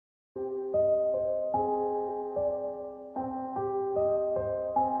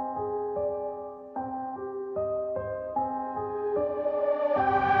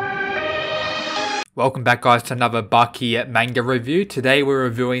Welcome back guys to another Baki manga review. Today we're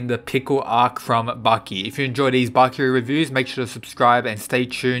reviewing the Pickle arc from Baki. If you enjoy these Baki reviews, make sure to subscribe and stay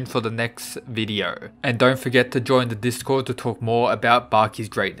tuned for the next video. And don't forget to join the Discord to talk more about Baki's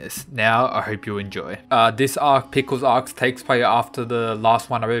greatness. Now, I hope you enjoy. This arc, Pickle's arc, takes place after the last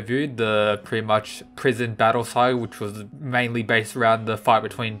one I reviewed, the pretty much prison battle saga, which was mainly based around the fight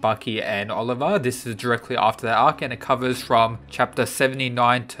between Baki and Oliver. This is directly after that arc and it covers from chapter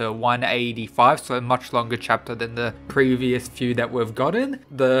 79 to 185, so a much longer chapter than the previous few that we've gotten.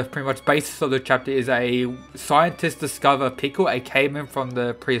 The pretty much basis of the chapter is a scientist discover Pickle, a caveman from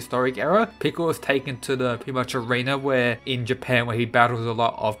the prehistoric era. Pickle is taken to the pretty much arena where in Japan where he battles a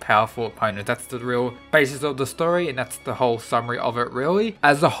lot of powerful opponents. That's the real basis of the story and that's the whole summary of it really.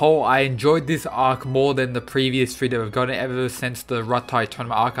 As a whole, I enjoyed this arc more than the previous three that we've gotten ever since the Ratai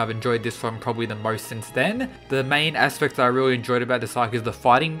tournament arc. I've enjoyed this one probably the most since then. The main aspect that I really enjoyed about this arc is the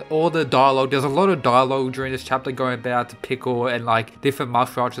fighting, all the dialogue. There's a lot of dialogue during this chapter going about Pickle and like different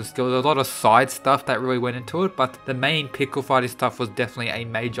martial arts and skills. There's a lot of side stuff that really went into it, but the main Pickle fighting stuff was definitely a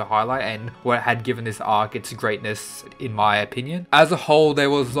major highlight and what had given this arc its greatness in my opinion. As a whole, there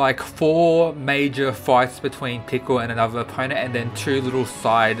was like 4 major fights between Pickle and another opponent and then 2 little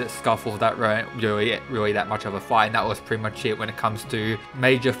side scuffles that weren't really that much of a fight, and that was pretty much it when it comes to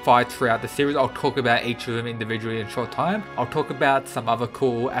major fights throughout the series. I'll talk about each of them individually in a short time. I'll talk about some other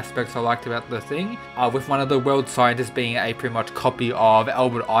cool aspects I liked about the thing, with one of the world scientists being a pretty much copy of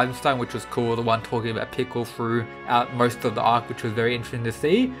Albert Einstein, which was cool, the one talking about Pickle throughout most of the arc, which was very interesting to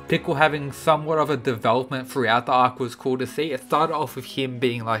see. Pickle having somewhat of a development throughout the arc was cool to see. It started off with him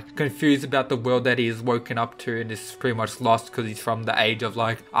being like confused about the world that he's woken up to and is pretty much lost because he's from the age of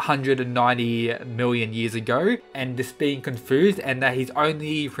like 190 million years ago, and just being confused, and that his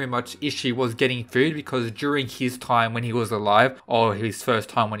only pretty much issue was getting food because during his time when he was alive, or his first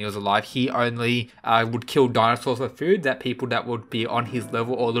time when he was alive, he only would kill dinosaurs for food. That people that would be on his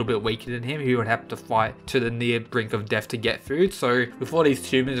level or a little bit weaker than him, he would have to fight to the near brink of death to get food. So with all these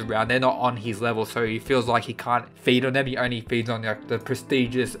humans around, they're not on his level, so he feels like he can't feed on them. He only feeds on like the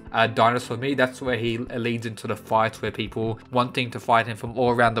prestigious dinosaur meat. That's where he leads into the fights where people wanting to fight him from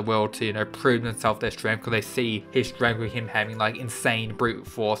all around the world to, you know, prove themselves their strength because they see his strength with him having like insane brute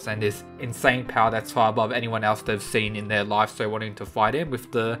force and this insane power that's far above anyone else they've seen in their life, so wanting to fight him.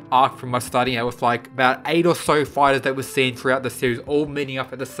 With the arc from us starting out with like about 8 or so fighters that we're seeing throughout the series all meeting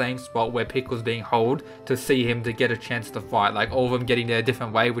up at the same spot where Pickle's being held to see him to get a chance to fight, like all of them getting there a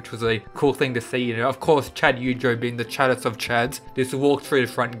different way, which was a cool thing to see. You know, of course Chad Yujo being the chaddest of chads just walks through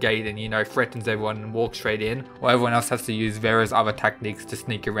the front gate and, you know, threatens everyone and walks straight in, while everyone else has to use various other tactics to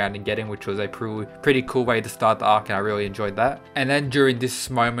sneak around and get in, which was a pretty cool way to start the arc and I really enjoyed that. And then during this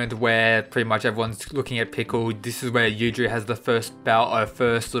moment where pretty much everyone's looking at Pickle, this is where Yujo has the first bout or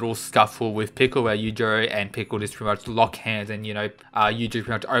first little scuffle with Pickle, where Yujo and Pickle just pretty much lock hands and, you know, Yujo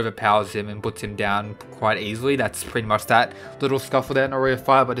pretty much overpowers him and puts him down quite easily. That's pretty much that little scuffle there, not really a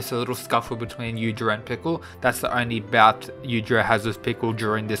fight, but it's a little scuffle between Yujo and Pickle. That's the only bout Yujo has with Pickle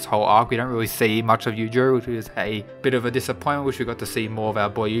during this whole arc. We don't really see much of Yujo, which is a bit of a disappointment. Wish we got to see more of our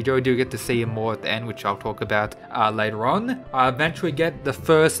boy Yujo. We do get to see him more at the end, which I'll talk about later on. Eventually get the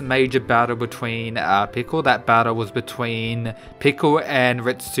first major battle between Pickle. That battle was between Pickle and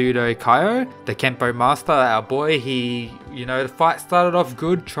Retsudo Kaio, the Kenpo master. Our boy, he, you know, the fight started off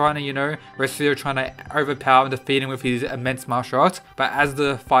good, trying to, you know, Retsudo trying to overpower and defeat him with his immense martial arts, but as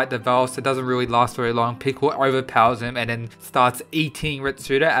the fight develops, it doesn't really last very long. Pickle overpowers him and then starts eating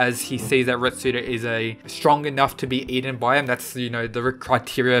Retsudo as he sees that Retsudo is strong enough to be eaten by him. That's, you know, the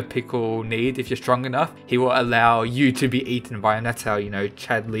criteria Pickle needs. If you're strong enough, he will allow you to be eaten by him. That's how, you know,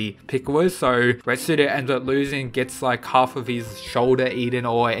 Chadley Pickle is. So Retsudo ends up losing, gets like half of his shoulder eaten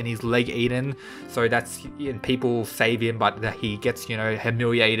and his leg eaten. So that's, and people save him, but he gets, you know,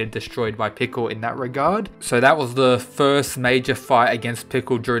 humiliated, destroyed by Pickle in that regard. So that was the first major fight against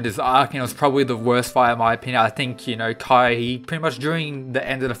Pickle during this arc, and it was probably the worst fight in my opinion. I think, you know, Kai, he pretty much during the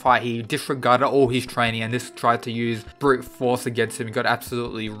end of the fight, he disregarded all his training and just tried to use brute force against him. He got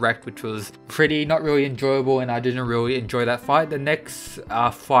absolutely wrecked, which was pretty not really enjoyable, and I didn't really enjoy that fight. The next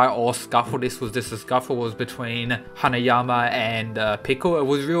fight or scuffle, this was just a scuffle, was between Hanayama and Pickle. It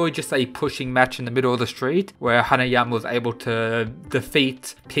was really just a pushing match in the middle of the street where Hanayama was able to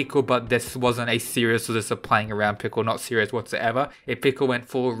defeat Pickle, but this wasn't a serious, so this is a playing around Pickle, not serious whatsoever. If Pickle went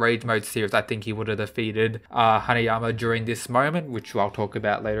full rage mode serious, I think he would have defeated Hanayama during this moment, which I'll talk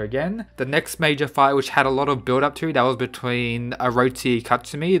about later again. The next major fight, which had a lot of build up to, that was between Orochi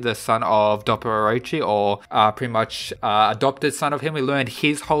Katsumi, the son of Doppo Orochi, or pretty much adopted son of him. We learned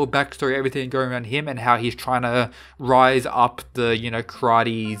his whole backstory, everything going around him and how he's trying to rise up the, you know,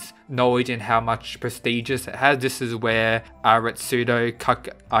 karate's knowledge and how much prestigious it has. This is where Retsudo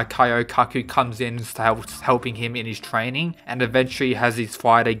Kaio Kaku comes in, helping him in his training, and eventually has his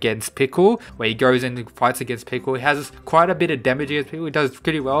fight against Pickle, where he goes in and fights against Pickle. He has quite a bit of damage against Pickle. He does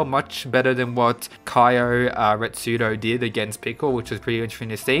pretty well, much better than what Kaio Retsudo did against Pickle, which is pretty interesting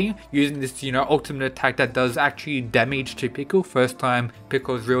to see. Using this, ultimate attack that does actually damage to Pickle. First time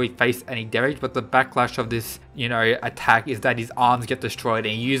Pickle's really faced any damage, but the backlash of this attack is that his arms get destroyed,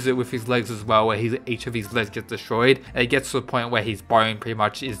 and he uses it with his legs as well, where each of his legs gets destroyed, and it gets to a point where his bone pretty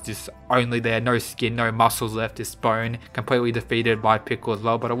much is just only there, no skin, no muscles left, this bone, completely defeated by Pickle as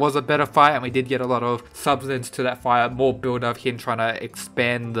well. But it was a better fight, and we did get a lot of substance to that fight, more build of him trying to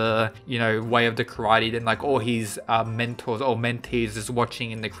expand the way of the karate, then like all his mentors or mentees just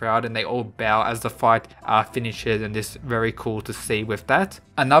watching in the crowd, and they all bow as the fight finishes, and this very cool to see with that.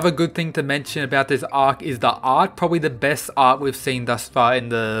 Another good thing to mention about this arc is the art, probably the best art we've seen thus far in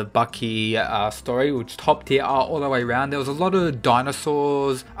the Baki story, which top tier art all the way around. There was a lot of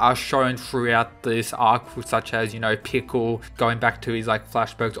dinosaurs shown throughout this arc, such as Pickle going back to his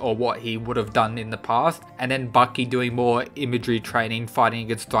flashbacks or what he would have done in the past, and then Baki doing more imagery training, fighting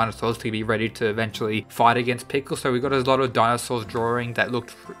against dinosaurs to be ready to eventually fight against Pickle. So we got a lot of dinosaurs drawing that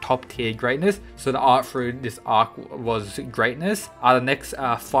looked top tier greatness. So the art through this arc was greatness. The next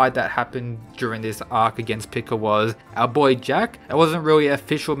fight that happened during this arc against Pickle was our boy Jack. It wasn't really an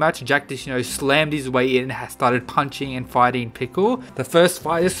official match. Jack just slammed his way in, started punching and fighting Pickle. The first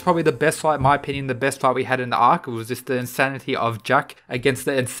fight, this is probably the best fight in my opinion, the best fight we had in the arc. It was just the insanity of Jack against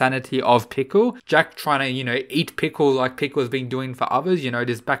the insanity of Pickle. Jack trying to eat Pickle like Pickle has been doing for others,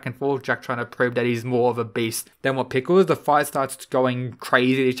 this back and forth, Jack trying to prove that he's more of a beast than what Pickle is. The fight starts going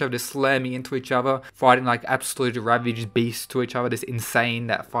crazy, each other slamming into each other, fighting like absolute ravaged beasts to each other. This insane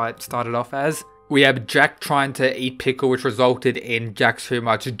that fight started off as. We have Jack trying to eat Pickle, which resulted in Jack's pretty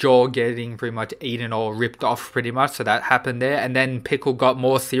much jaw getting pretty much eaten or ripped off pretty much. So that happened there. And then Pickle got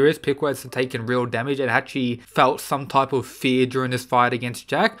more serious. Pickle has taken real damage and actually felt some type of fear during this fight against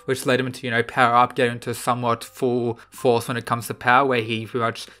Jack, which led him to, power up, get into somewhat full force when it comes to power, where he pretty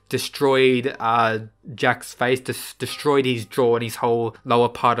much destroyed Jack's face, destroyed his jaw and his whole lower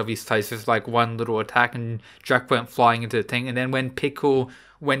part of his face. It's like one little attack and Jack went flying into the thing. And then when Pickle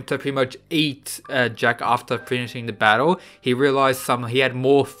went to pretty much eat Jack after finishing the battle, he realized he had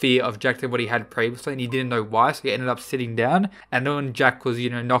more fear of Jack than what he had previously, and he didn't know why, so he ended up sitting down. And then when Jack was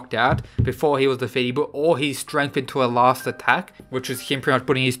knocked out, before he was defeated, he put all his strength into a last attack, which was him pretty much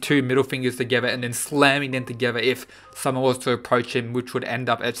putting his two middle fingers together and then slamming them together if someone was to approach him, which would end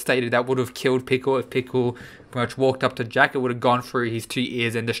up, it stated that would have killed Pickle. If Pickle pretty much walked up to Jack, it would have gone through his two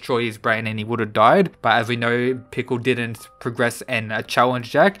ears and destroyed his brain, and he would have died. But as we know, Pickle didn't progress and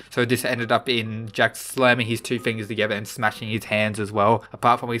challenge Jack, so this ended up in Jack slamming his two fingers together and smashing his hands as well,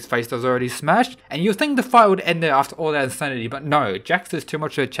 apart from his face that was already smashed. And you'd think the fight would end there after all that insanity, but no, Jack's just too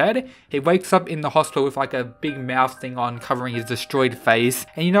much of a Chad. He wakes up in the hospital with like a big mouth thing on, covering his destroyed face,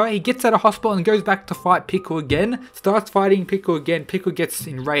 and he gets out of hospital and goes back to fight Pickle again, starts fighting Pickle again. Pickle gets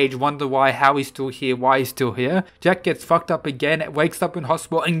enraged, wonder how he's still here, why he's still here. Jack gets fucked up again, wakes up in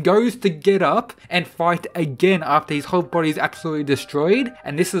hospital and goes to get up and fight again after his whole body is absolutely destroyed.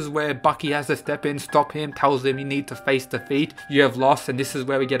 And this is where Baki has to step in, stop him, tells him you need to face defeat, you have lost. And this is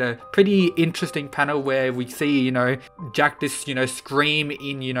where we get a pretty interesting panel where we see, Jack this, scream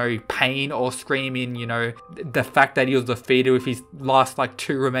in, pain, or scream in, the fact that he was defeated with his last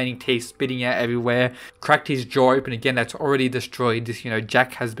two remaining teeth spitting out everywhere, cracked his jaw open again, that's already destroyed. This,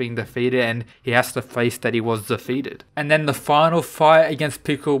 Jack has been defeated and he has to face that he was defeated. And then the final fight against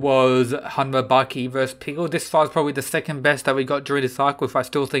Pickle was Hanma Baki versus Pickle. This fight was probably the second best that we got during this arc, with I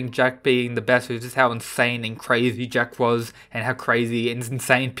still think Jack being the best, with just how insane and crazy Jack was and how crazy and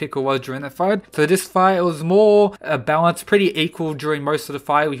insane Pickle was during that fight. So this fight was more balanced, pretty equal during most of the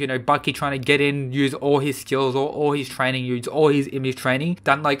fight, with Baki trying to get in, use all his skills, all his training, use all his image training,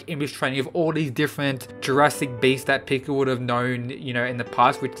 done image training of all these different Jurassic beasts that Pickle would have known, in the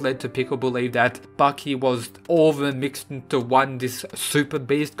past, which led to Pickle believe that Baki was all of them mixed into one, this super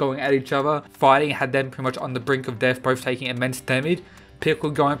beast going at each other, fighting, had them pretty much on the brink of death, both taking immense damage.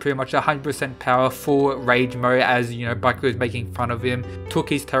 Pickle going pretty much 100% power, full rage mode, as Baki was making fun of him, took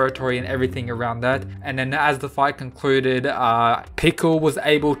his territory and everything around that. And then as the fight concluded, Pickle was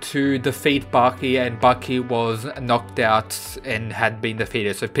able to defeat Baki, and Baki was knocked out and had been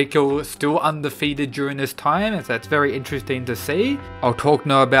defeated. So Pickle still undefeated during this time, and so that's very interesting to see. I'll talk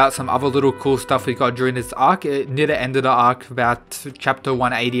now about some other little cool stuff we got during this arc. Near the end of the arc, about chapter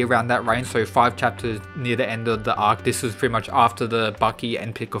 180, around that range, so 5 chapters near the end of the arc. This was pretty much after the Baki Baki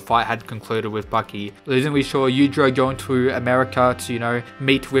and Pickle fight had concluded with Baki losing. We saw Yujiro going to America to, you know,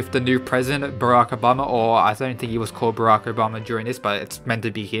 meet with the new president, Barack Obama, or I don't think he was called Barack Obama during this, but it's meant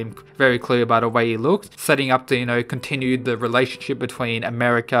to be him. Very clear by the way he looked. Setting up to, you know, continue the relationship between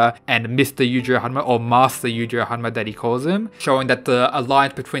America and Mr. Yujiro Hanma, or Master Yujiro Hanma that he calls him. Showing that the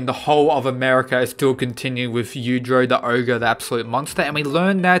alliance between the whole of America is still continuing with Yujiro, the ogre, the absolute monster. And we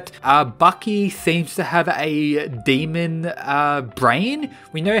learn that Baki seems to have a demon brain.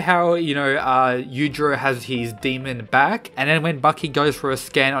 We know how, you know, Yujiro has his demon back, and then when Baki goes for a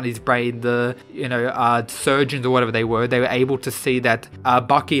scan on his brain, the, you know, surgeons or whatever they were able to see that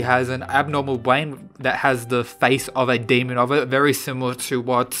Baki has an abnormal brain that has the face of a demon of it, very similar to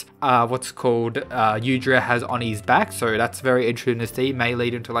what's called Yujiro has on his back. So that's very interesting to see. It may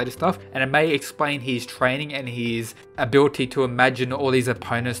lead into later stuff, and it may explain his training and his ability to imagine all these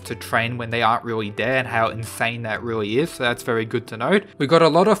opponents to train when they aren't really there, and how insane that really is. So that's very good to note. We got a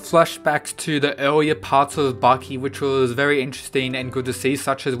lot of flashbacks to the earlier parts of Baki, which was very interesting and good to see,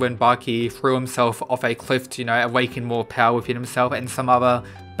 such as when Baki threw himself off a cliff to, you know, awaken more power within himself, and some other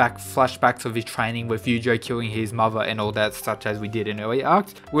flashbacks of his training with Yujiro killing his mother and all that, such as we did in earlier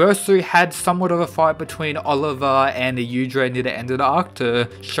arcs. We also had somewhat of a fight between Oliver and Yujiro near the end of the arc to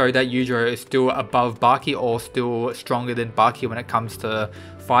show that Yujiro is still above Baki, or still stronger than Baki when it comes to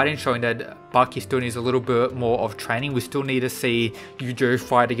fighting, showing that Baki still needs a little bit more of training. We still need to see Yujiro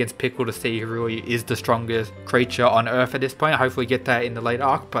fight against Pickle to see who really is the strongest creature on Earth at this point. Hopefully get that in the later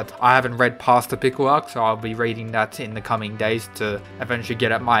arc, but I haven't read past the Pickle arc, so I'll be reading that in the coming days to eventually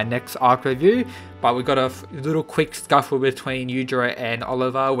get at my next arc review. But we got a little quick scuffle between Yujiro and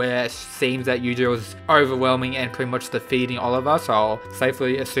Oliver, where it seems that Yujiro is overwhelming and pretty much defeating Oliver, so I'll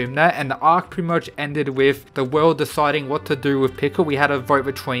safely assume that. And the arc pretty much ended with the world deciding what to do with Pickle. We had a vote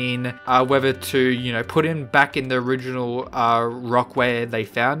between whether to, you know, put him back in the original rock where they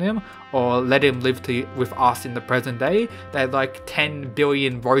found him, or let him live with us in the present day. They had like 10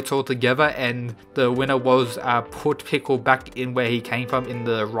 billion votes altogether, and the winner was put Pickle back in where he came from, in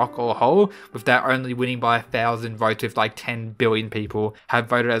the rock or hole, with that only winning by 1,000 votes, with like 10 billion people have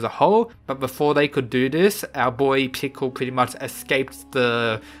voted as a whole. But before they could do this, our boy Pickle pretty much escaped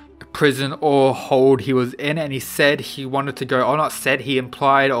the prison or hold he was in, and he said he wanted to go, or not said, he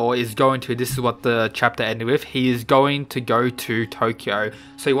implied or is going to, this is what the chapter ended with, he is going to go to Tokyo.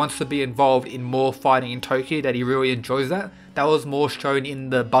 So he wants to be involved in more fighting in Tokyo, that he really enjoys that. That was more shown in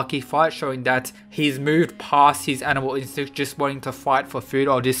the Baki fight, showing that he's moved past his animal instinct, just wanting to fight for food,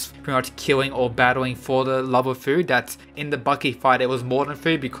 or just pretty much killing or battling for the love of food. That in the Baki fight it was more than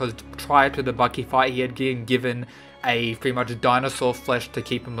food, because prior to the Baki fight he had been given a pretty much dinosaur flesh to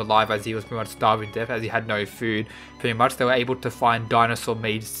keep him alive, as he was pretty much starving to death, as he had no food. Pretty much they were able to find dinosaur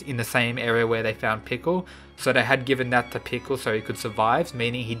meats in the same area where they found Pickle, so they had given that to Pickle so he could survive,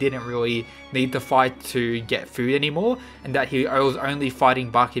 meaning he didn't really need to fight to get food anymore, and that he was only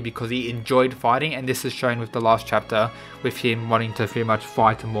fighting Baki because he enjoyed fighting. And this is shown with the last chapter, with him wanting to pretty much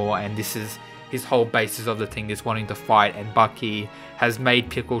fight more, and this is his whole basis of the thing, is wanting to fight, and Baki has made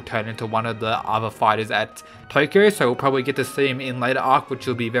Pickle turn into one of the other fighters at Tokyo, so we'll probably get to see him in later arc, which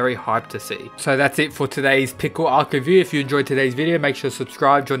will be very hyped to see. So that's it for today's Pickle arc review. If you enjoyed today's video, make sure to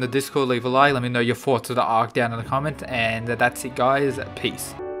subscribe, join the Discord, leave a like, let me know your thoughts of the arc down in the comment, and that's it guys,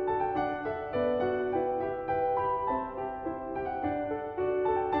 peace.